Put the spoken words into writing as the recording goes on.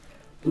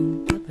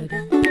Oops.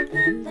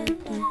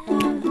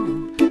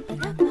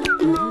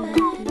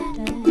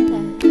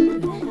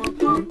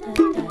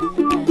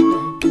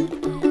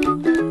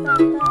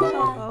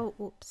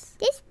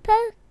 This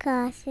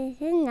podcast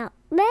is not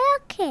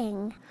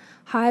working.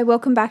 Hi,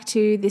 welcome back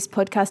to This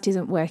Podcast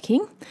Isn't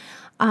Working.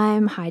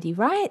 I'm Heidi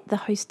Wright, the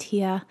host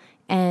here,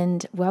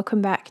 and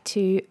welcome back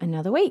to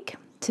another week.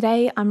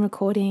 Today I'm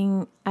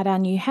recording at our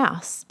new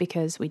house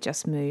because we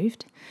just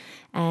moved,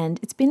 and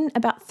it's been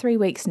about 3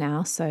 weeks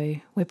now, so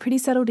we're pretty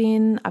settled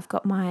in. I've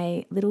got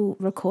my little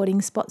recording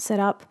spot set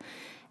up,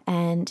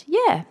 and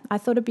yeah, I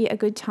thought it'd be a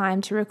good time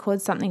to record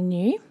something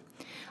new.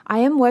 I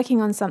am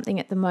working on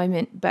something at the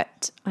moment,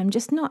 but I'm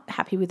just not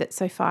happy with it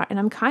so far. And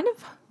I'm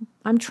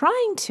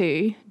trying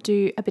to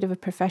do a bit of a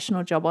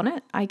professional job on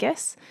it, I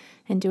guess,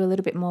 and do a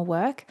little bit more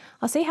work.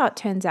 I'll see how it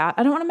turns out.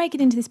 I don't want to make it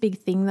into this big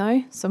thing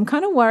though. So I'm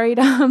kind of worried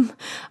I'm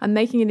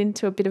making it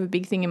into a bit of a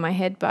big thing in my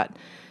head, but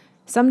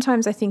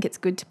sometimes I think it's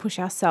good to push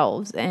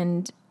ourselves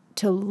and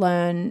to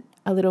learn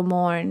a little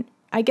more and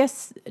I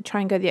guess try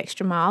and go the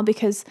extra mile,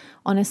 because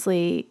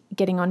honestly,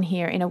 getting on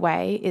here in a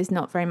way is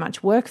not very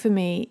much work for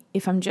me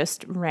if I'm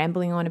just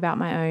rambling on about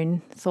my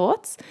own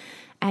thoughts.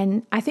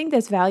 And I think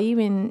there's value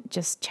in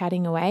just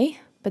chatting away,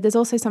 but there's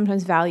also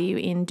sometimes value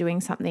in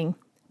doing something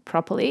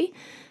properly.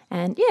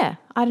 And yeah,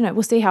 I don't know,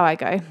 we'll see how I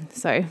go.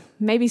 So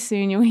maybe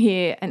soon you'll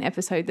hear an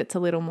episode that's a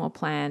little more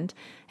planned,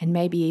 and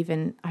maybe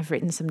even I've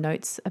written some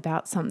notes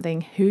about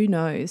something, who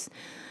knows.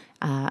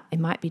 It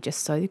might be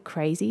just so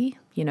crazy,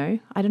 I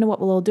don't know what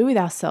we'll all do with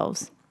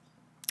ourselves.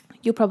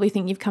 You'll probably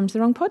think you've come to the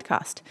wrong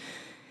podcast.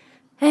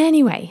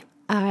 Anyway,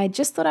 I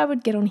just thought I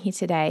would get on here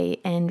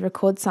today and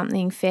record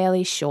something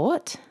fairly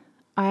short.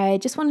 I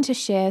just wanted to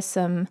share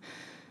some,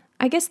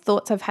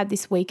 thoughts I've had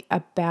this week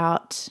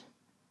about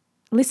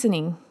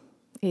listening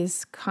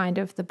is kind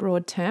of the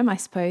broad term, I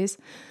suppose.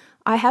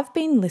 I have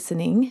been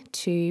listening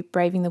to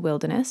Braving the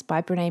Wilderness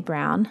by Brené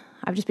Brown.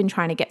 I've just been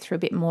trying to get through a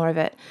bit more of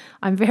it.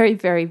 I'm very,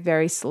 very,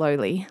 very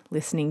slowly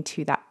listening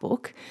to that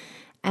book.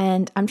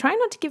 And I'm trying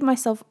not to give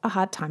myself a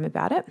hard time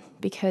about it,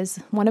 because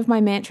one of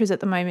my mantras at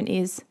the moment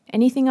is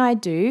anything I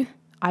do,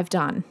 I've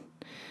done.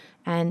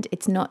 And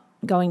it's not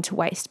going to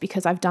waste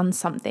because I've done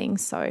something.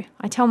 So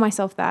I tell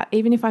myself that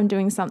even if I'm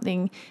doing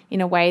something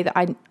in a way that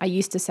I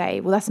used to say,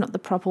 well, that's not the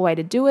proper way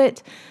to do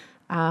it,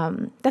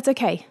 that's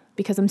okay,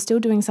 because I'm still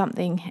doing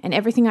something, and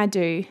everything I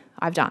do,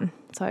 I've done.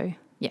 So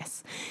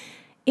yes,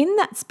 in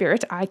that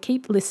spirit, I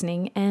keep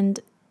listening, and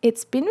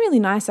it's been really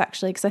nice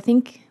actually, because I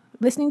think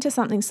listening to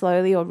something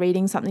slowly or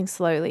reading something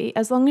slowly,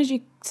 as long as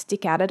you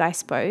stick at it, I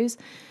suppose,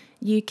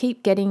 you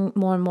keep getting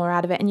more and more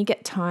out of it, and you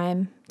get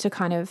time to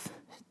kind of,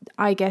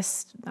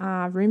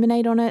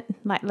 ruminate on it,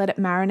 like let it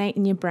marinate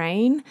in your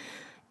brain.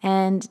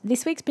 And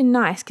this week's been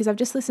nice because I've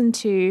just listened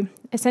to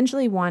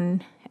essentially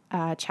one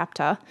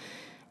chapter,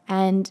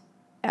 and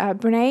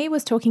Brené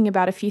was talking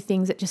about a few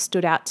things that just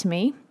stood out to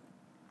me.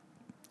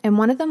 And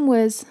one of them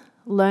was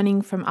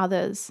learning from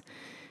others,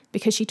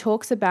 because she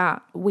talks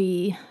about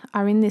we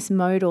are in this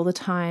mode all the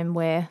time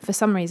where for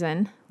some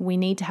reason we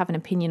need to have an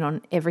opinion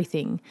on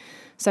everything.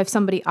 So if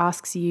somebody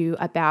asks you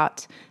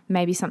about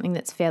maybe something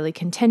that's fairly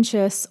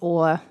contentious,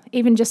 or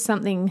even just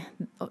something,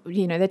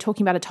 they're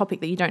talking about a topic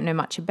that you don't know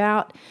much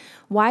about,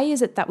 why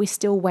is it that we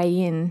still weigh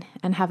in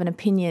and have an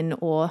opinion?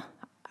 Or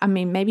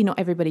maybe not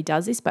everybody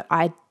does this, but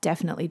I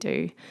definitely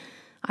do.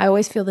 I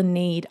always feel the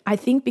need, I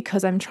think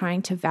because I'm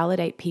trying to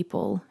validate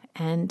people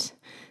and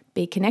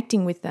be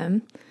connecting with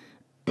them.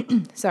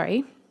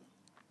 Sorry,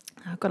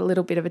 I've got a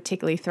little bit of a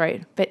tickly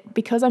throat, but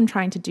because I'm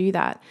trying to do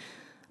that,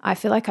 I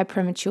feel like I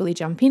prematurely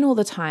jump in all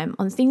the time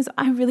on things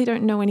I really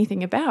don't know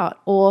anything about,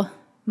 or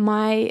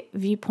my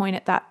viewpoint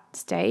at that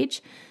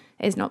stage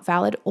is not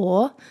valid,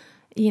 or,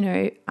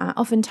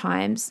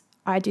 oftentimes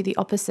I do the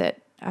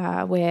opposite.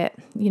 Where,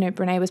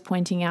 Brené was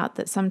pointing out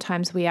that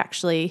sometimes we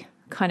actually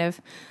kind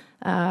of,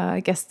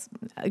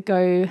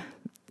 go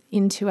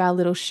into our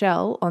little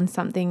shell on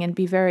something and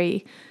be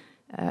very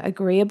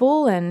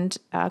agreeable and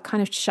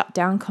kind of shut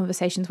down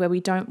conversations where we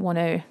don't want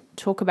to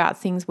talk about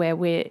things where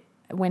we're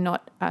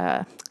not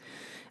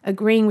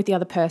agreeing with the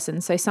other person.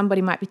 So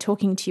somebody might be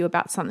talking to you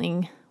about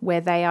something where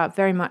they are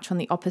very much on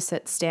the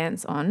opposite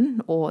stance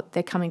on, or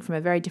they're coming from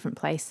a very different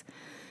place.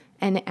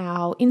 And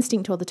our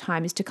instinct all the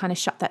time is to kind of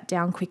shut that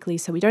down quickly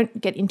so we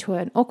don't get into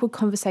an awkward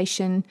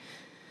conversation.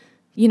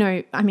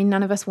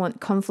 None of us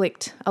want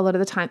conflict a lot of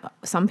the time.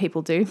 Some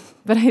people do,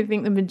 but I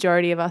think the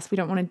majority of us, we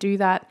don't want to do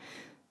that.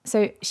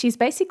 So she's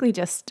basically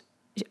just,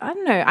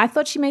 I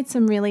thought she made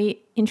some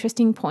really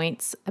interesting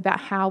points about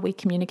how we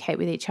communicate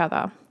with each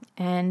other,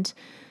 and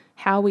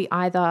how you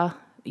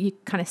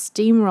kind of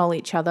steamroll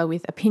each other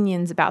with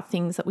opinions about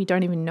things that we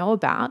don't even know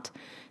about,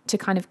 to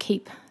kind of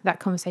keep that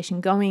conversation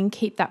going,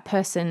 keep that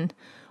person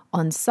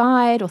on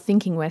side or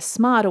thinking we're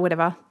smart or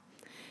whatever.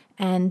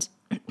 And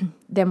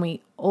then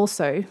we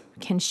also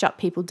can shut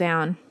people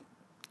down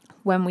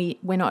when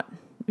we're not,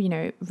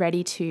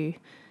 ready to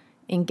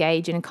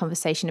engage in a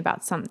conversation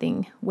about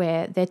something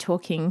where they're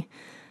talking,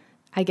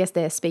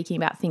 they're speaking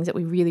about things that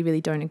we really,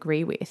 really don't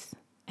agree with.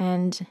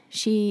 And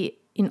she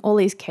in all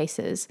these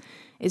cases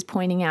is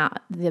pointing out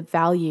the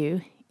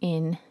value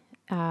in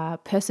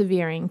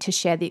persevering to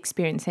share the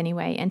experience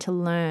anyway and to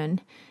learn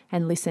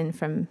and listen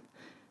from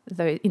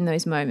in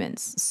those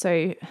moments.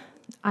 So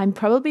I'm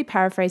probably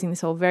paraphrasing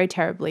this all very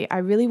terribly. I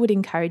really would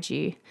encourage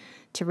you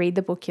to read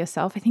the book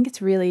yourself. I think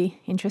it's really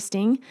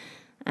interesting,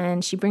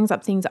 and she brings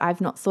up things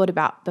I've not thought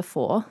about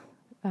before,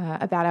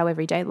 about our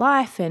everyday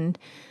life and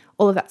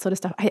all of that sort of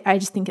stuff. I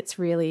just think it's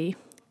really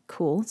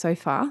cool so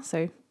far.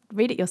 So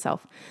read it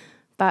yourself.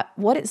 But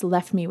what it's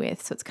left me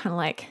with, so it's kind of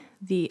like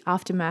the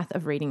aftermath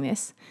of reading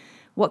this,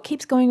 what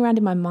keeps going around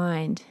in my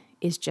mind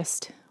is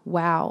just,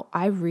 wow,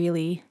 I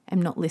really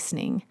am not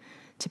listening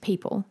to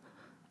people.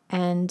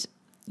 And,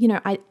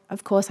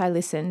 of course I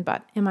listen,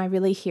 but am I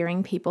really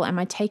hearing people? Am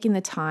I taking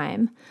the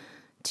time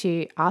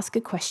to ask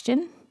a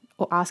question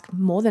or ask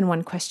more than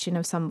one question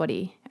of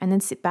somebody and then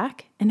sit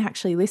back and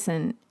actually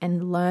listen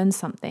and learn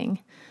something?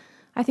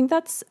 I think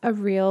that's a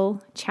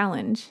real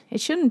challenge. It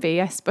shouldn't be,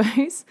 I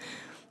suppose.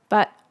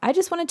 But I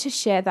just wanted to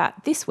share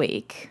that this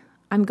week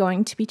I'm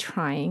going to be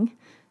trying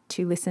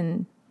to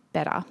listen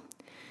better,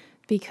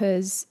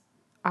 because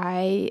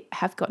I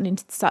have gotten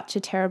into such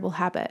a terrible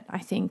habit, I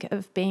think,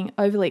 of being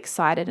overly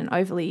excited and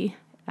overly,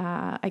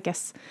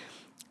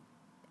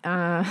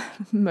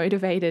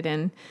 motivated.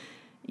 And,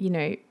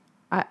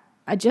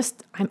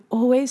 I'm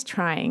always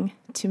trying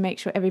to make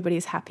sure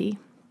everybody's happy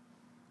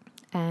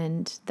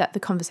and that the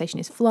conversation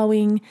is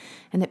flowing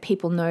and that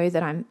people know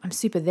that I'm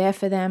super there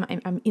for them.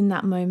 I'm in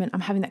that moment.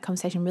 I'm having that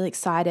conversation, I'm really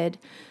excited,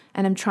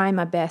 and I'm trying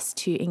my best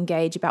to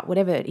engage about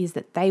whatever it is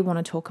that they want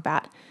to talk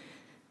about.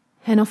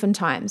 And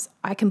oftentimes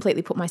I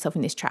completely put myself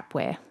in this trap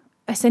where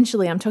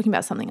essentially I'm talking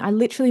about something I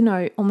literally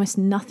know almost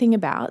nothing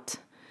about,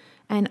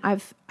 and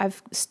I've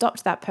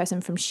stopped that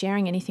person from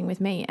sharing anything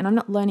with me, and I'm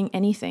not learning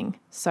anything.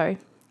 So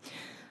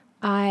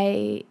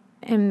I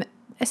am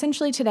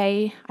essentially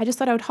today, I just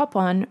thought I would hop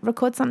on,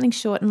 record something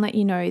short and let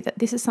you know that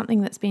this is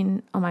something that's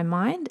been on my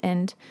mind,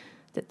 and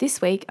that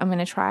this week I'm going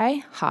to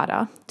try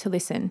harder to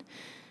listen.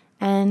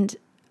 And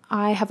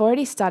I have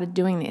already started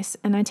doing this,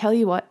 and I tell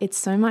you what, it's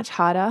so much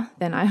harder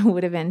than I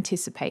would have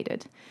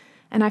anticipated.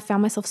 And I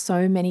found myself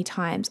so many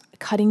times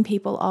cutting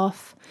people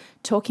off,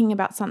 talking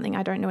about something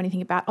I don't know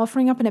anything about,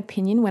 offering up an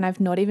opinion when I've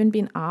not even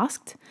been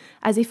asked,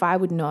 as if I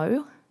would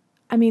know.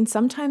 I mean,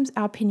 sometimes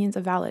our opinions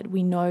are valid.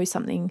 We know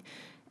something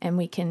and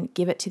we can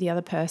give it to the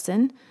other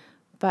person.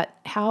 But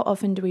how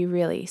often do we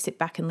really sit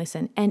back and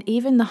listen? And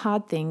even the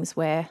hard things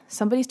where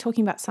somebody's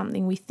talking about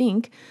something we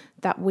think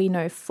that we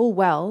know full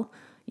well,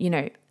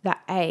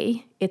 that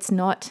A, it's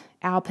not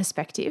our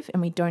perspective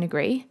and we don't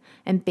agree.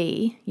 And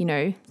B,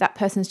 that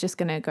person's just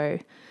going to go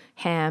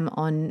ham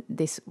on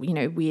this,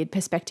 weird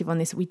perspective on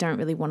this we don't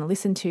really want to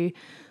listen to.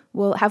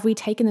 Well, have we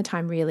taken the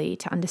time really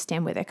to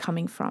understand where they're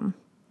coming from?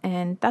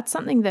 And that's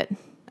something that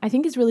I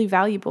think is really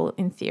valuable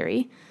in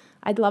theory.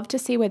 I'd love to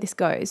see where this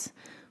goes.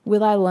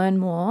 Will I learn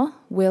more?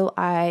 Will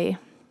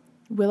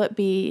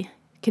it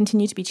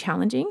continue to be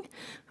challenging?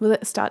 Will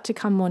it start to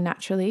come more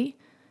naturally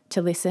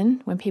to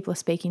listen when people are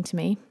speaking to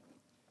me?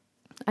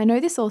 I know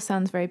this all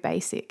sounds very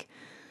basic,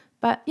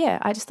 but yeah,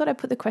 I just thought I'd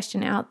put the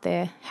question out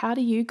there. How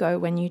do you go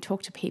when you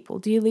talk to people?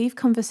 Do you leave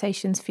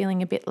conversations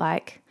feeling a bit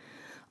like,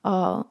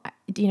 oh,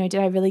 did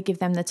I really give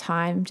them the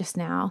time just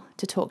now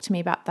to talk to me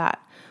about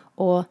that?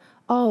 Or,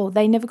 oh,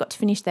 they never got to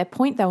finish their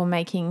point they were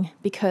making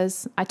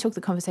because I took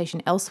the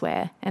conversation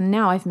elsewhere and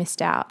now I've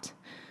missed out.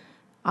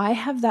 I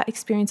have that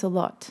experience a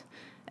lot,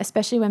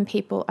 especially when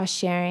people are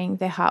sharing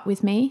their heart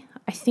with me.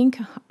 I think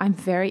I'm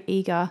very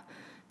eager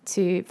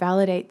to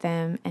validate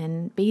them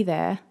and be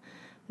there,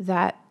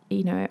 that,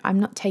 I'm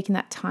not taking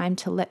that time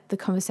to let the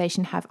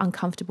conversation have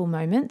uncomfortable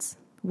moments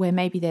where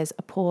maybe there's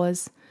a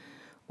pause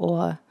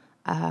or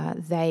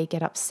they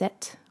get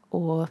upset,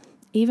 or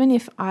even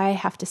if I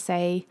have to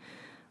say,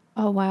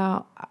 oh,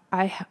 wow,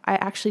 I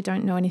actually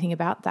don't know anything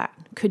about that.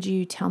 Could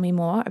you tell me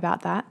more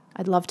about that?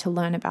 I'd love to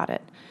learn about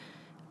it.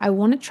 I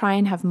want to try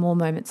and have more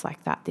moments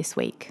like that this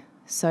week.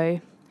 So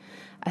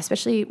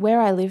especially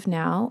where I live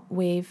now,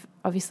 we've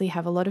obviously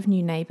have a lot of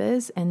new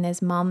neighbours, and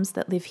there's mums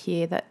that live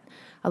here that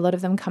a lot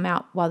of them come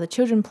out while the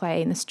children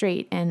play in the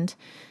street, and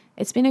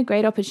it's been a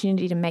great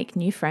opportunity to make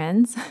new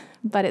friends,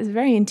 but it's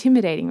very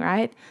intimidating,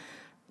 right?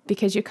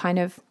 Because you're kind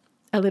of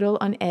a little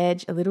on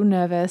edge, a little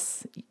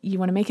nervous, you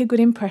want to make a good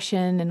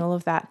impression and all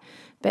of that.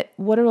 But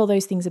what are all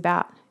those things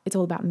about? It's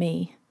all about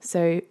me.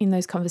 So in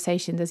those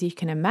conversations, as you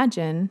can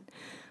imagine,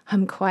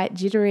 I'm quite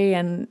jittery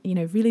and,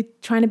 really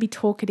trying to be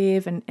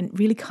talkative and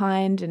really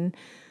kind and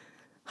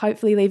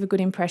hopefully leave a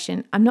good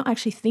impression. I'm not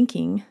actually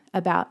thinking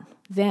about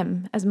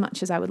them as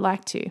much as I would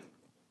like to.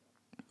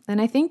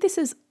 And I think this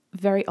is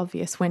very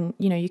obvious when,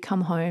 you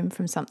come home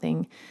from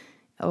something,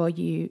 or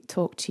you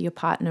talk to your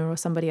partner or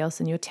somebody else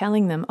and you're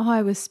telling them, oh,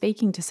 I was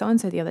speaking to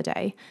so-and-so the other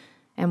day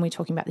and we're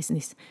talking about this and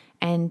this.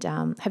 And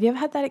have you ever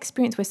had that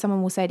experience where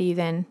someone will say to you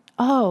then,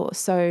 oh,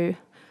 so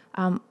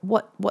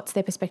what's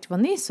their perspective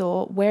on this,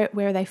 or where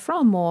are they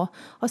from, or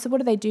oh, so what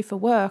do they do for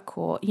work,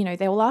 or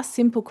they will ask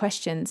simple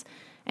questions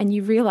and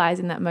you realize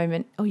in that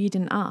moment, oh, you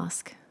didn't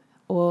ask,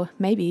 or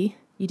maybe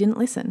you didn't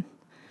listen.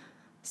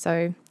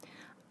 So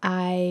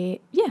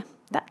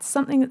that's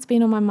something that's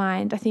been on my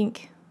mind. I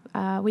think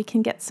we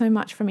can get so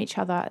much from each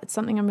other. It's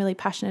something I'm really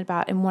passionate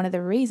about. And one of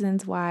the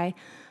reasons why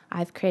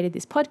I've created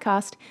this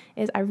podcast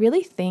is I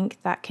really think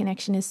that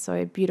connection is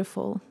so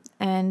beautiful.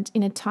 And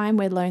in a time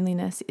where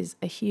loneliness is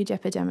a huge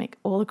epidemic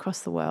all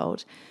across the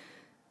world,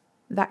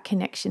 that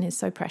connection is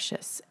so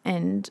precious.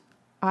 And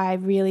I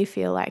really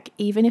feel like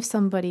even if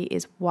somebody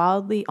is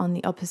wildly on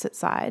the opposite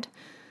side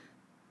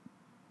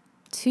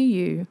to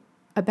you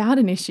about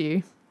an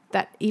issue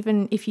that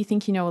even if you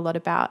think you know a lot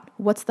about,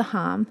 what's the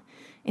harm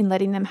in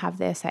letting them have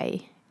their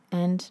say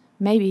and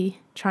maybe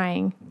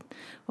trying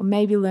or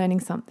maybe learning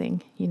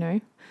something,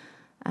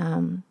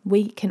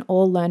 We can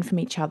all learn from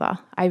each other.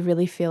 I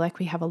really feel like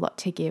we have a lot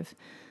to give.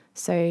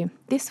 So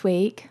this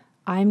week,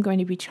 I'm going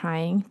to be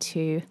trying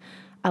to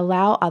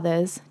allow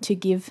others to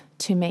give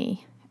to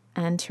me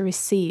and to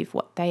receive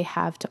what they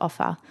have to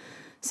offer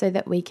so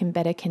that we can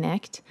better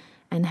connect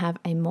and have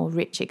a more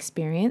rich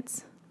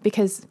experience.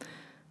 Because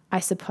I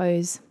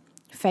suppose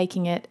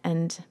faking it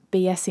and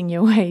BSing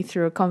your way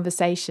through a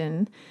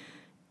conversation,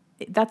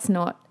 that's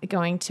not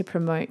going to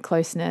promote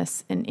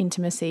closeness and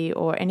intimacy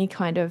or any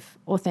kind of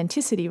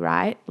authenticity,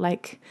 right?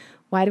 Like,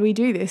 why do we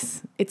do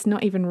this? It's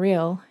not even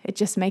real. It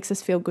just makes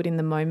us feel good in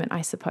the moment,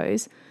 I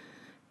suppose.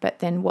 But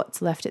then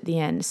what's left at the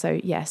end?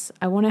 So yes,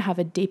 I want to have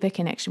a deeper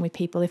connection with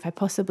people if I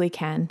possibly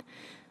can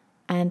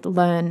and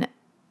learn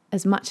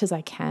as much as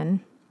I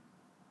can.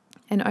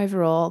 And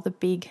overall, the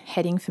big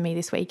heading for me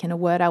this week and a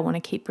word I want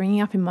to keep bringing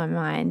up in my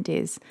mind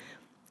is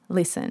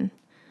listen.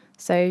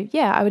 So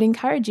yeah, I would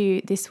encourage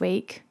you this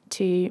week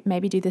to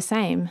maybe do the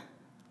same.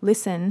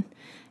 Listen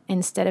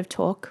instead of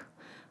talk,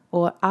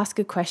 or ask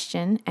a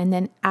question and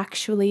then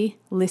actually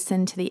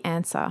listen to the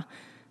answer.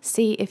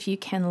 See if you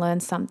can learn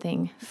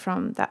something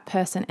from that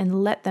person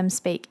and let them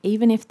speak.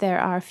 Even if there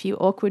are a few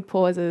awkward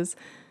pauses,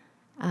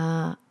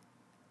 let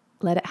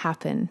it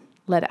happen.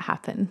 Let it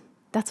happen.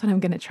 That's what I'm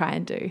going to try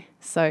and do.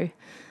 So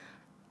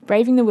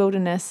Braving the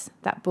Wilderness,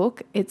 that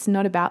book, it's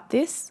not about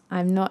this.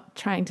 I'm not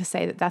trying to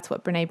say that that's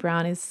what Brené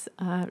Brown is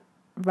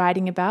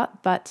writing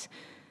about, but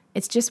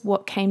it's just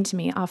what came to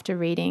me after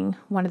reading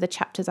one of the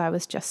chapters I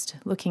was just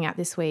looking at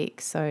this week.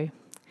 So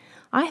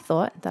I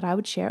thought that I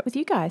would share it with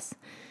you guys.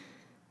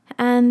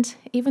 And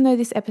even though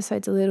this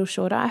episode's a little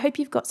shorter, I hope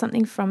you've got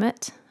something from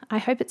it. I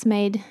hope it's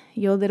made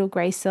your little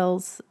grey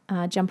cells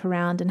jump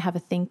around and have a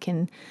think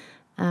and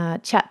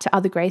chat to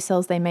other grey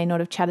cells they may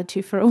not have chatted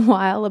to for a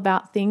while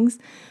about things.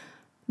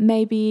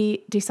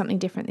 Maybe do something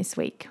different this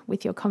week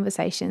with your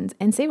conversations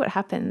and see what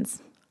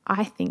happens.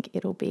 I think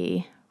it'll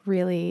be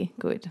really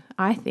good.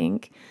 I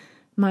think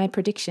my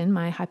prediction,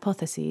 my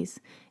hypothesis,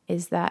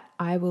 is that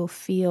I will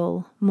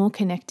feel more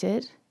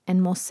connected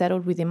and more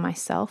settled within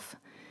myself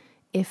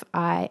if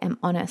I am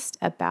honest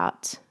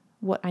about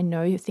what I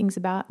know things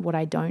about, what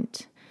I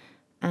don't,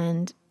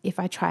 and if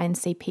I try and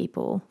see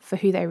people for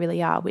who they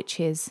really are, which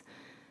is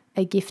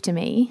a gift to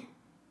me,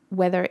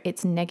 whether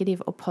it's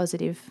negative or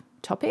positive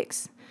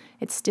topics,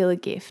 it's still a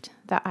gift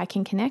that I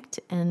can connect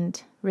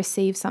and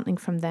receive something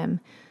from them.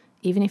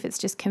 Even if it's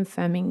just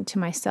confirming to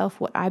myself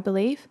what I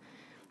believe,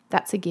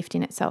 that's a gift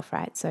in itself,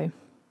 right? So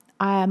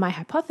my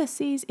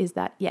hypothesis is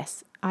that,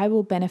 yes, I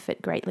will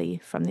benefit greatly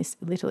from this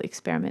little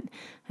experiment.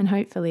 And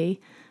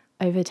hopefully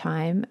over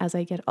time, as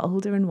I get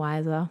older and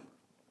wiser,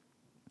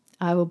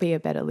 I will be a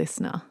better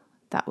listener.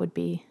 That would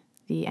be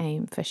the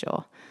aim for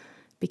sure.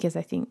 Because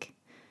I think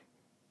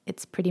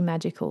it's pretty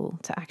magical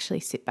to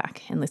actually sit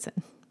back and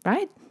listen,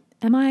 right?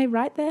 Am I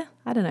right there?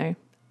 I don't know.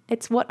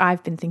 It's what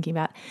I've been thinking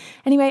about.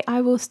 Anyway, I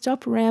will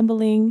stop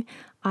rambling.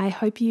 I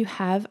hope you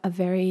have a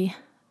very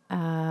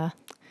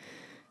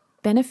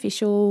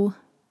beneficial,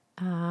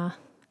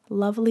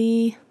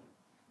 lovely,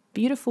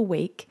 beautiful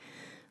week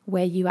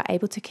where you are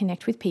able to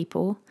connect with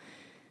people,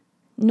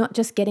 not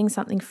just getting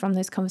something from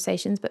those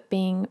conversations, but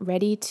being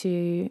ready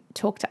to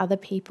talk to other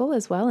people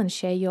as well and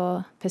share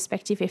your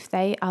perspective. If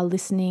they are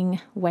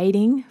listening,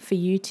 waiting for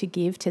you to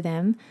give to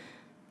them,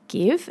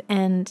 give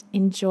and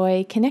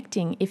enjoy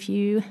connecting if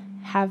you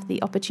have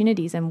the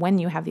opportunities and when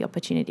you have the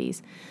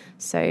opportunities.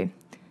 So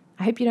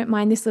I hope you don't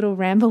mind this little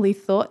rambly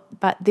thought,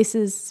 but this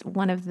is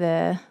one of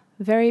the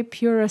very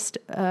purest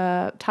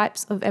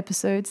types of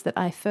episodes that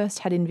I first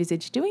had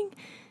envisaged doing.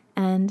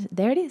 And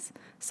there it is.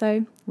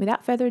 So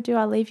without further ado,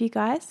 I'll leave you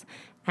guys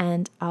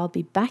and I'll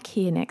be back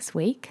here next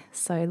week.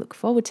 So look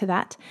forward to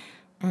that.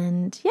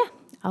 And yeah,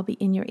 I'll be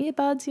in your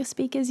earbuds, your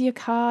speakers, your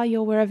car,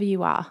 your wherever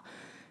you are.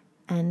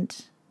 And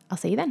I'll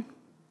see you then.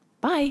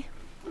 Bye.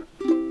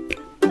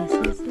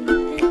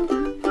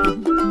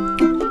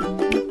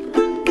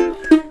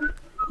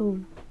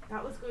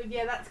 That was good.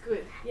 Yeah, that's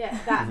good. Yeah,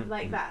 that,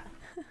 like that.